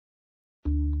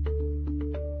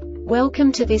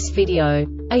Welcome to this video.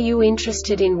 Are you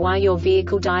interested in why your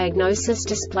vehicle diagnosis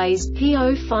displays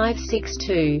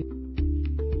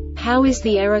P0562? How is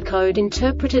the error code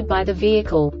interpreted by the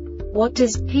vehicle? What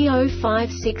does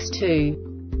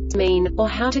P0562 mean, or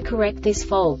how to correct this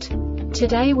fault?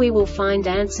 Today we will find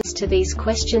answers to these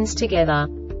questions together.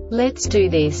 Let's do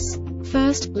this.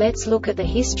 First, let's look at the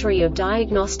history of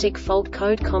diagnostic fault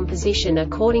code composition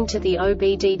according to the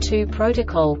OBD2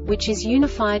 protocol, which is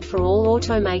unified for all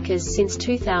automakers since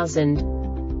 2000.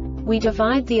 We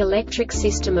divide the electric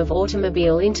system of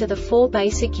automobile into the four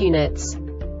basic units: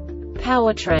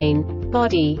 powertrain,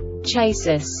 body,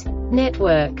 chassis,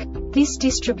 network. This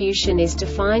distribution is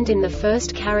defined in the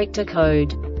first character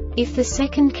code. If the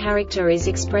second character is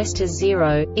expressed as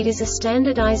 0, it is a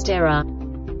standardized error.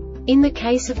 In the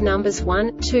case of numbers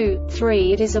 1, 2,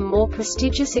 3, it is a more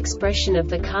prestigious expression of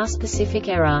the car-specific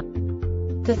error.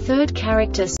 The third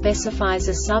character specifies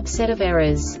a subset of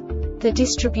errors. The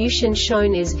distribution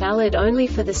shown is valid only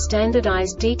for the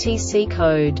standardized DTC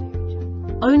code.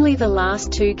 Only the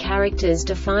last two characters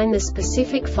define the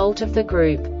specific fault of the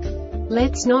group.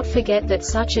 Let's not forget that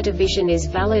such a division is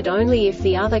valid only if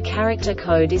the other character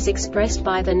code is expressed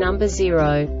by the number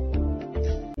 0.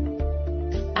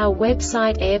 Our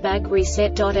website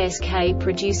airbagreset.sk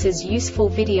produces useful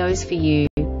videos for you.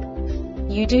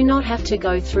 You do not have to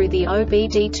go through the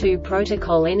OBD2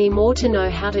 protocol anymore to know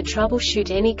how to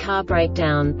troubleshoot any car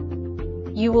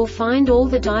breakdown. You will find all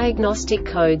the diagnostic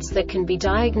codes that can be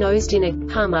diagnosed in a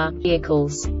Hummer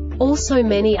vehicles. Also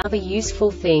many other useful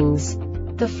things.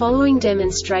 The following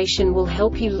demonstration will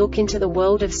help you look into the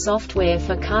world of software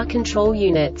for car control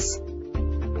units.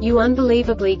 You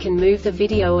unbelievably can move the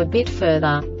video a bit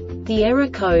further. The error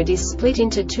code is split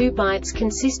into 2 bytes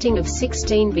consisting of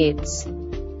 16 bits.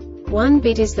 1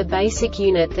 bit is the basic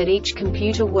unit that each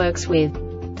computer works with.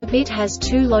 The bit has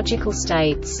 2 logical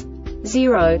states: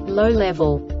 0, low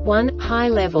level, 1, high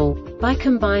level. By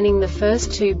combining the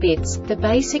first 2 bits, the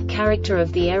basic character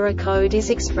of the error code is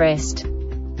expressed.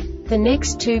 The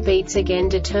next 2 beats again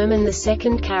determine the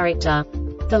second character.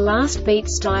 The last beat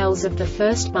styles of the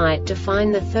first byte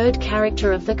define the third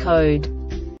character of the code.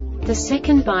 The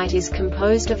second byte is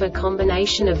composed of a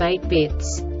combination of 8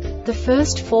 bits. The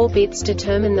first 4 bits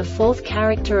determine the fourth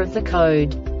character of the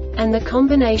code. And the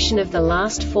combination of the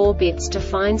last 4 bits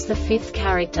defines the fifth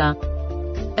character.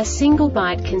 A single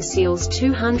byte conceals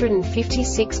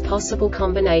 256 possible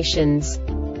combinations.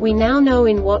 We now know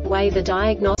in what way the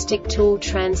diagnostic tool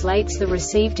translates the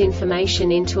received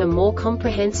information into a more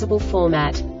comprehensible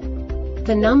format.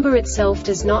 The number itself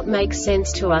does not make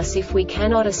sense to us if we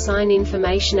cannot assign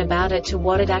information about it to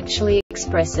what it actually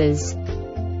expresses.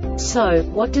 So,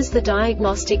 what does the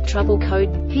Diagnostic Trouble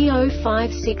Code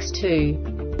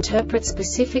P0562 interpret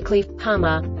specifically for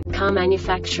Hummer car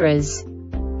manufacturers?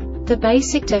 The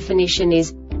basic definition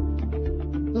is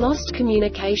lost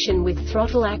communication with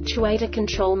throttle actuator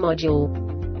control module.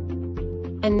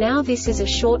 And now this is a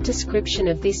short description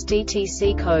of this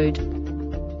DTC code.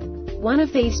 One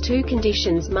of these two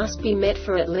conditions must be met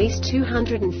for at least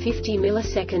 250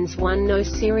 milliseconds. 1. No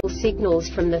serial signals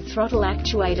from the throttle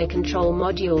actuator control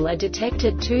module are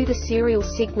detected. 2. The serial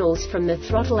signals from the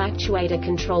throttle actuator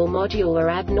control module are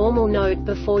abnormal. Note: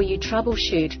 before you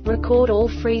troubleshoot, record all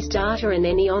freeze data and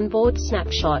any onboard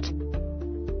snapshot.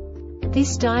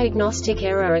 This diagnostic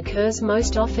error occurs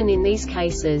most often in these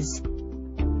cases: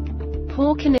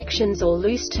 poor connections or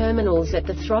loose terminals at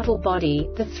the throttle body,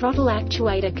 the throttle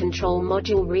actuator control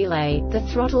module relay, the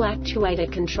throttle actuator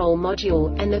control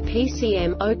module, and the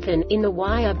PCM open in the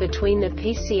wire between the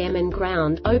PCM and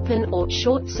ground, open or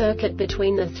short circuit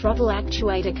between the throttle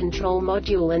actuator control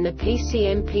module and the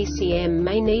PCM. PCM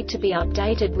may need to be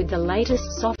updated with the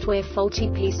latest software. Faulty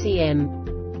PCM.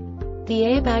 The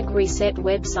Airbag Reset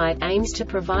website aims to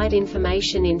provide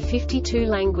information in 52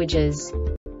 languages.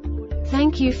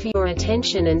 Thank you for your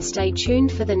attention and stay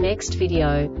tuned for the next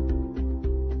video.